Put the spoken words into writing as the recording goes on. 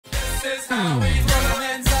This is how we throw your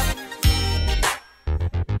hands up.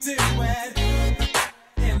 Do it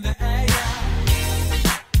in the air.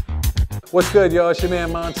 What's good, y'all? It's your man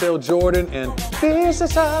Montel Jordan, and this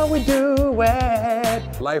is how we do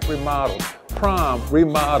it. Life Remodeled, Prom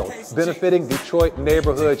Remodeled, benefiting Detroit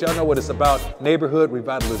neighborhoods. Y'all know what it's about, neighborhood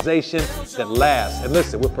revitalization that lasts. And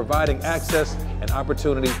listen, we're providing access and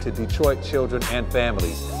opportunity to Detroit children and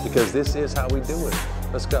families, because this is how we do it.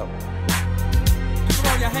 Let's go.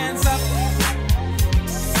 Throw your hands up.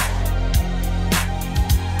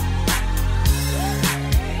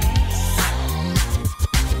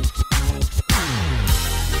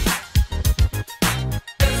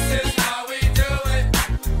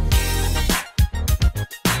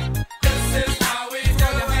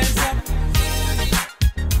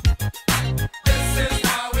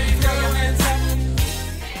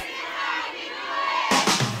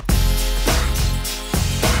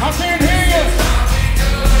 I can't hear you.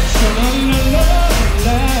 So la la la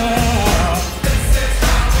la. This is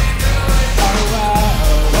how we do it. Oh wow,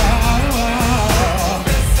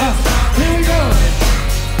 here we go.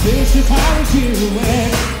 This is how we do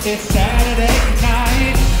it. It's Saturday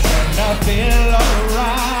night and I feel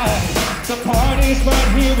alright. The party's right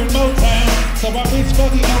here in Motown, so I reached for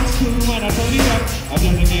the old school when I turn it up. I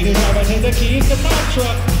just needed rubber to the keys to my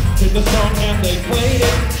truck. Did the song and they played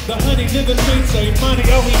it. The honeys in the streets say money,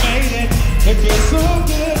 oh we made it. It feels so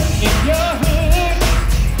good in your hood.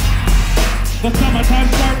 The summertime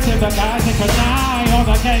starts and the guys in Kanai. All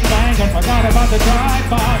the gangbangers forgot about the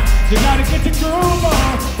drive-by. You gotta get your groove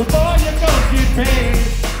on before you go get paid.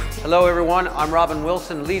 Hello everyone, I'm Robin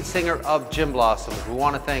Wilson, lead singer of Gym Blossoms. We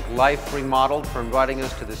want to thank Life Remodeled for inviting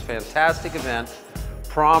us to this fantastic event,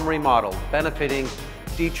 Prom Remodeled, benefiting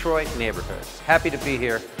Detroit neighborhoods. Happy to be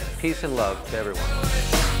here. Peace and love to everyone.